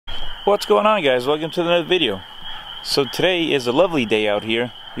What's going on, guys? Welcome to another video. So today is a lovely day out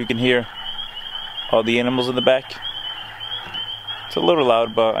here. You can hear all the animals in the back. It's a little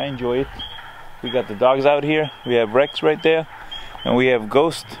loud, but I enjoy it. We got the dogs out here. We have Rex right there, and we have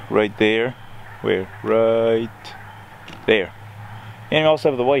Ghost right there. Where? Right there. And we also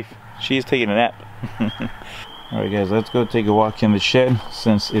have the wife. She's taking a nap. Alright guys, let's go take a walk in the shed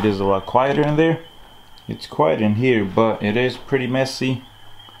since it is a lot quieter in there. It's quiet in here, but it is pretty messy.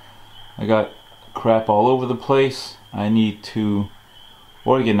 I got crap all over the place. I need to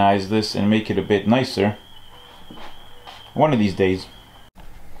organize this and make it a bit nicer one of these days.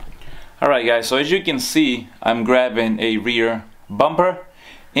 Alright guys, so as you can see, I'm grabbing a rear bumper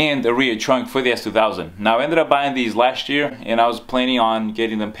and a rear trunk for the S2000. Now I ended up buying these last year and I was planning on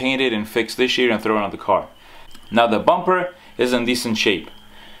getting them painted and fixed this year and throwing on the car. Now the bumper is in decent shape.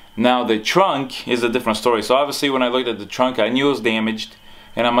 Now the trunk is a different story. So obviously when I looked at the trunk, I knew it was damaged.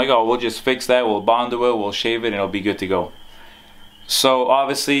 And I'm like, oh, we'll just fix that, we'll bond it, we'll shave it, and it'll be good to go. So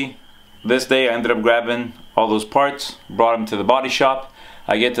obviously, this day I ended up grabbing all those parts, brought them to the body shop.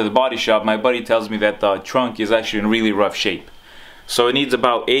 I get to the body shop, my buddy tells me that the trunk is actually in really rough shape. So it needs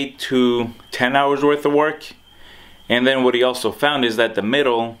about 8 to 10 hours worth of work. And then what he also found is that the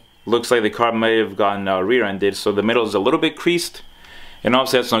middle looks like the car may have gotten rear-ended, so the middle is a little bit creased. And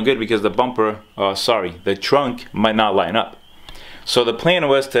obviously that's not good because the trunk might not line up. So the plan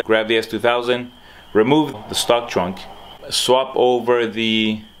was to grab the S2000, remove the stock trunk, swap over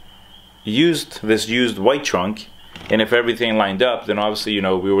this used white trunk, and if everything lined up, then obviously, you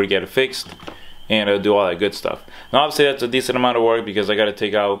know, we would get it fixed and do all that good stuff. Now obviously that's a decent amount of work because I got to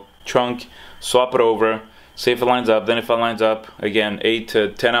take out trunk, swap it over, see if it lines up. Then if it lines up, again, 8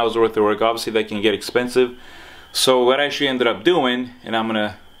 to 10 hours worth of work. Obviously that can get expensive. So what I actually ended up doing, and I'm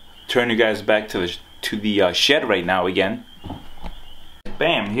gonna turn you guys back to the shed right now again.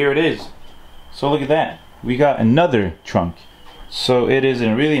 Bam, here it is. So look at that. We got another trunk. So it is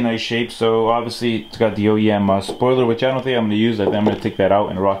in really nice shape. So obviously it's got the OEM spoiler, which I don't think I'm going to use. I think I'm going to take that out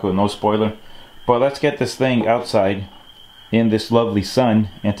and rock it with no spoiler. But let's get this thing outside in this lovely sun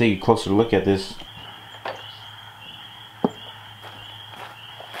and take a closer look at this.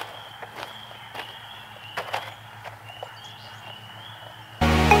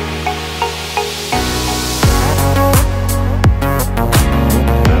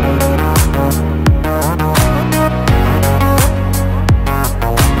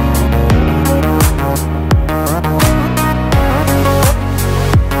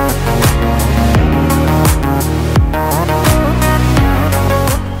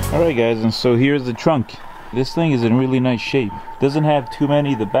 Alright guys, and so here's the trunk. This thing is in really nice shape. Doesn't have too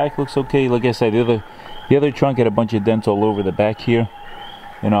many. The back looks okay. Like I said, the other trunk had a bunch of dents all over the back here,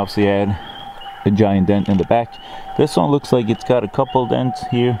 and obviously I had a giant dent in the back. This one looks like it's got a couple dents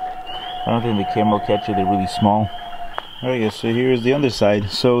here. I don't think the camera will catch it. They're really small. Alright guys, so here's the underside.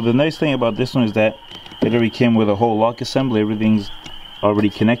 So the nice thing about this one is that it already came with a whole lock assembly. Everything's already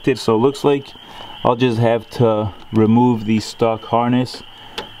connected, so it looks like I'll just have to remove the stock harness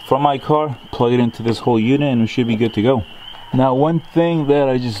from my car, plug it into this whole unit, and we should be good to go. Now one thing that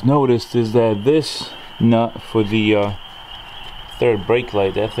I just noticed is that this nut for the third brake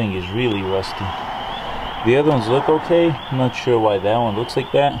light, that thing is really rusty. The other ones look okay. I'm not sure why that one looks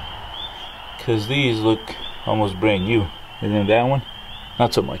like that, because these look almost brand new, and then that one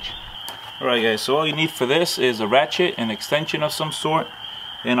not so much. Alright guys, so all you need for this is a ratchet, an extension of some sort,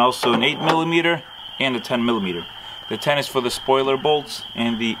 and also an 8mm and a 10mm. The 10 is for the spoiler bolts,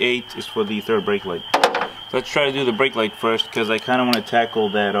 and the 8 is for the third brake light. So let's try to do the brake light first, because I kind of want to tackle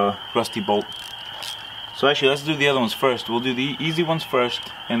that rusty bolt. So actually, let's do the other ones first. We'll do the easy ones first,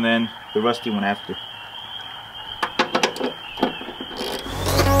 and then the rusty one after.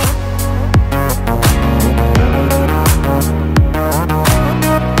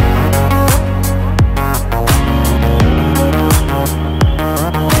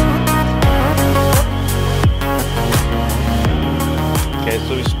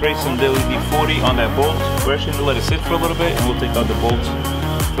 So we spray some WD-40 on that bolt. We're actually going to let it sit for a little bit, and we'll take out the bolts.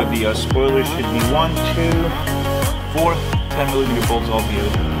 For the spoiler should be 1, 2, 4, 10mm bolts all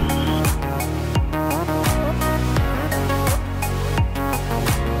together.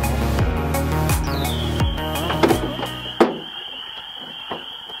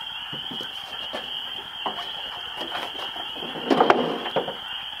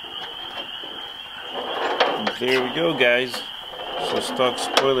 And there we go, guys. So stock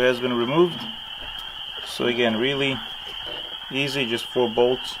spoiler has been removed. So again, really easy, just 4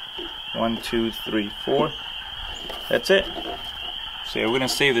 bolts. 1, 2, 3, 4. That's it. So yeah, we're gonna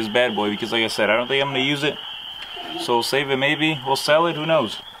save this bad boy because like I said, I don't think I'm gonna use it. So we'll save it, maybe we'll sell it, who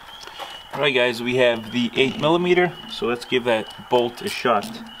knows. Alright guys, we have the 8mm, so let's give that bolt a shot.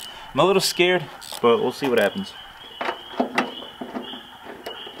 I'm a little scared, but we'll see what happens.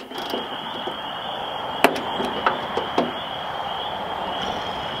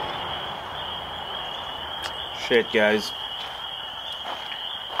 Shit guys.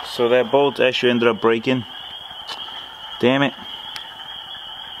 So that bolt actually ended up breaking. Damn it.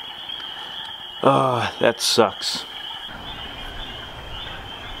 Oh, that sucks.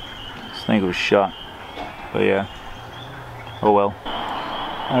 This thing was shot. But yeah. Oh well.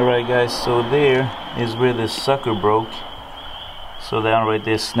 Alright guys, so there is where this sucker broke. So that one right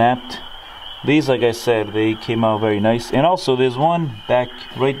there snapped. These, like I said, they came out very nice. And also there's one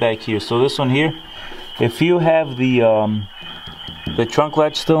right back here. So this one here, if you have the trunk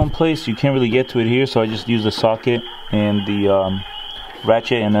latch still in place, you can't really get to it here, so I just used the socket and the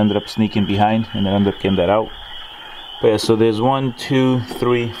ratchet and ended up sneaking behind and then ended up getting that out. But yeah, so there's 1, 2,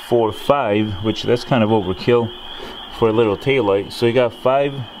 3, 4, 5, which that's kind of overkill for a little taillight. So you got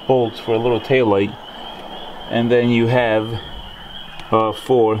 5 bolts for a little taillight, and then you have 4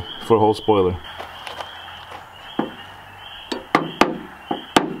 for a whole spoiler.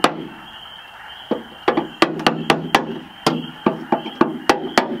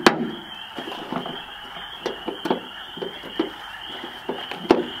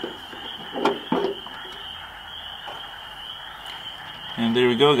 And there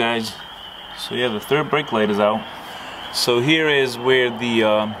we go guys. So yeah, the third brake light is out. So here is where the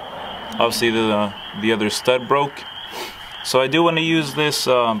obviously the other stud broke. So I do want to use this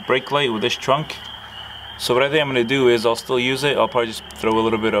brake light with this trunk. So what I think I'm going to do is I'll still use it. I'll probably just throw a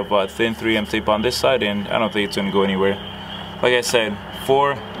little bit of thin 3M tape on this side, and I don't think it's going to go anywhere. Like I said,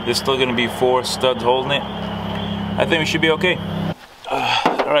 there's still going to be 4 studs holding it. I think we should be okay.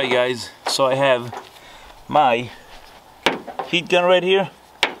 Alright guys, so I have my heat gun right here.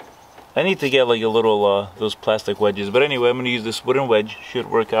 I need to get like a little those plastic wedges, but anyway, I'm going to use this wooden wedge. Should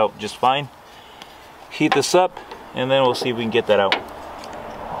work out just fine. Heat this up and then we'll see if we can get that out.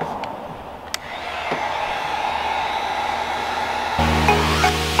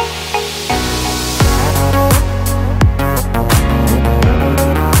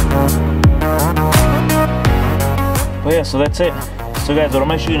 But yeah, so that's it. So guys, what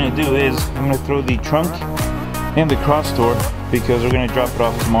I'm actually going to do is I'm going to throw the trunk and the cross door, because we're going to drop it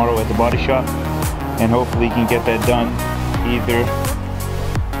off tomorrow at the body shop, and hopefully we can get that done either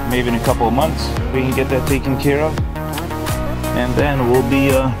maybe in a couple of months. We can get that taken care of, and then we'll be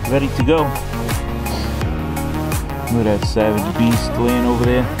ready to go. Look at that savage beast laying over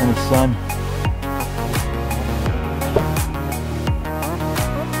there in the sun.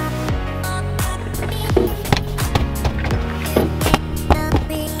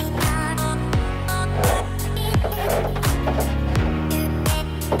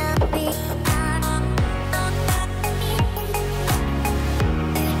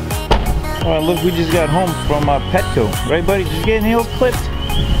 Alright, look, we just got home from Petco. Right, buddy? Did you get nails clipped?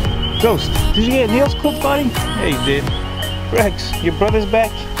 Ghost, did you get nails clipped, buddy? Yeah, you did. Rex, your brother's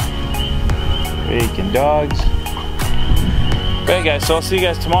back. Freaking dogs. Alright guys, so I'll see you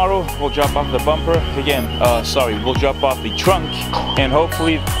guys tomorrow. We'll drop off the bumper. Again, sorry, we'll drop off the trunk, and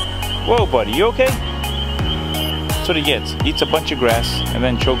hopefully... Whoa, buddy, you okay? That's what he gets. Eats a bunch of grass and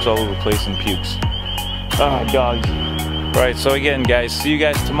then chokes all over the place and pukes. Ah, dogs. Right, so again guys, see you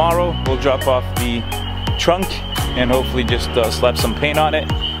guys tomorrow. We'll drop off the trunk and hopefully just slap some paint on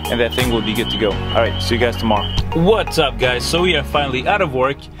it, and that thing will be good to go. Alright, see you guys tomorrow. What's up guys? So we are finally out of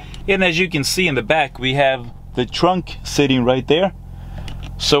work, and as you can see in the back, we have the trunk sitting right there.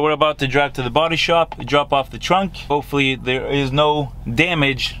 So we're about to drive to the body shop, drop off the trunk. Hopefully there is no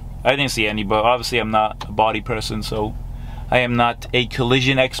damage. I didn't see any, but obviously I'm not a body person, so I am not a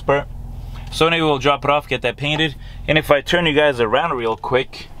collision expert. So anyway, we'll drop it off, get that painted. And if I turn you guys around real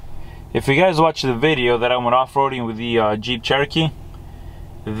quick, if you guys watch the video that I went off-roading with the Jeep Cherokee,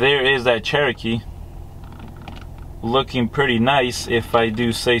 there is that Cherokee looking pretty nice, if I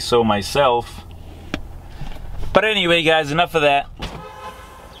do say so myself. But anyway guys, enough of that.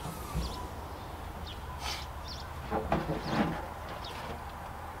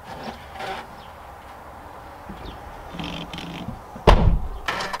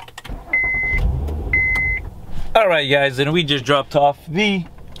 Alright guys, and we just dropped off the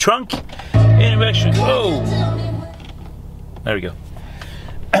trunk, and we actually, there we go.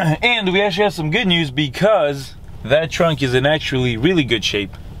 And we actually have some good news, because that trunk is in actually really good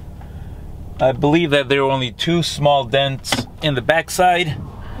shape. I believe that there were only 2 small dents in the backside,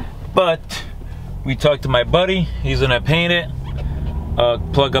 but we talked to my buddy. He's gonna paint it,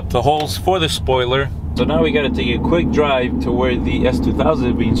 plug up the holes for the spoiler, So now we gotta take a quick drive to where the S2000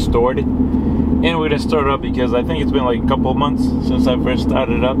 is being stored, and we're gonna start it up because I think it's been like a couple of months since I first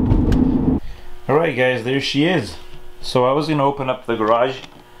started it up. Alright guys, there she is. So I was gonna open up the garage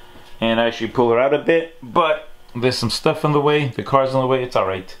and actually pull her out a bit, but there's some stuff in the way, the car's in the way, it's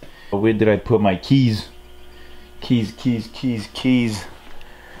alright. Where did I put my keys? Keys.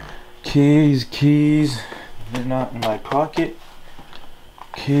 They're not in my pocket.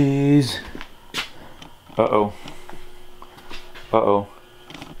 Keys. Uh-oh. Alright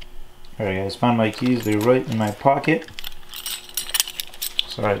guys, found my keys, they're right in my pocket.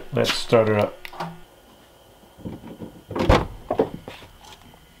 So alright, let's start her up.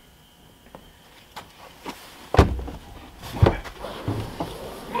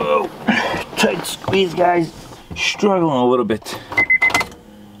 Whoa, tight squeeze guys, struggling a little bit.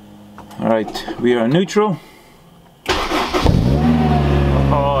 Alright, we are neutral.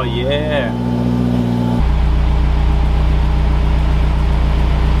 Oh yeah.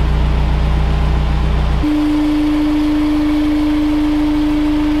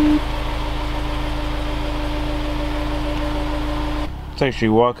 Let's actually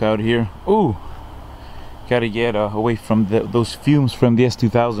walk out here. Ooh, gotta get away from those fumes from the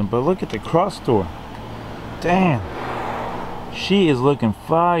S2000. But look at the cross door. Damn, she is looking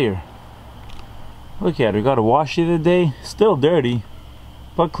fire. Look at her, gotta wash it today. Still dirty,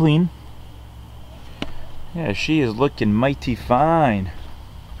 but clean. Yeah, she is looking mighty fine.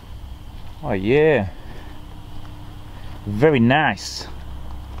 Oh yeah, very nice.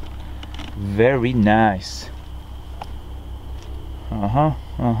 Very nice.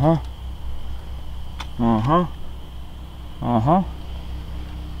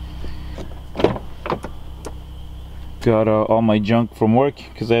 Got all my junk from work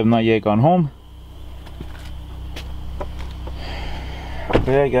because I have not yet gone home. But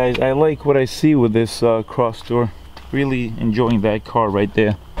yeah guys, I like what I see with this cross door. Really enjoying that car right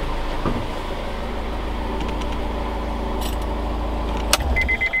there.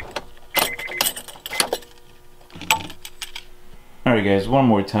 Alright guys, one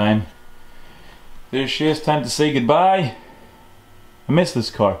more time. There she is, time to say goodbye. I miss this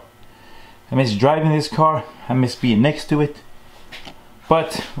car. I miss driving this car. I miss being next to it.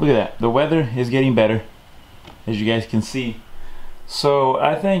 But look at that, the weather is getting better, as you guys can see. So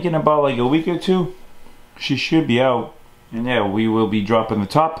I think in about like a week or two, she should be out. And yeah, we will be dropping the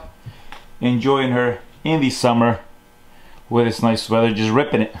top, enjoying her in the summer with this nice weather, just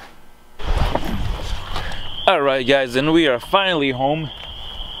ripping it. Alright guys, and we are finally home.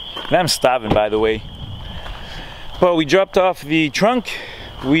 And I'm starving by the way. Well, we dropped off the trunk.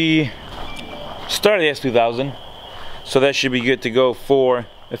 We started the S2000. So that should be good to go for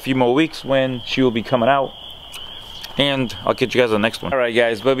a few more weeks when she will be coming out. And I'll catch you guys on the next one. Alright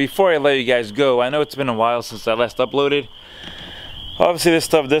guys, but before I let you guys go, I know it's been a while since I last uploaded. Obviously this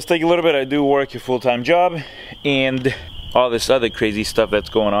stuff does take a little bit. I do work a full-time job and all this other crazy stuff that's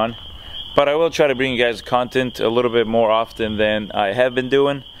going on. But I will try to bring you guys content a little bit more often than I have been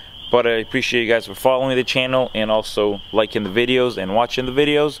doing. But I appreciate you guys for following the channel and also liking the videos and watching the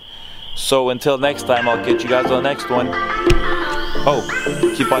videos. So until next time, I'll catch you guys on the next one.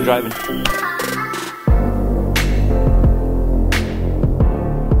 Oh, keep on driving.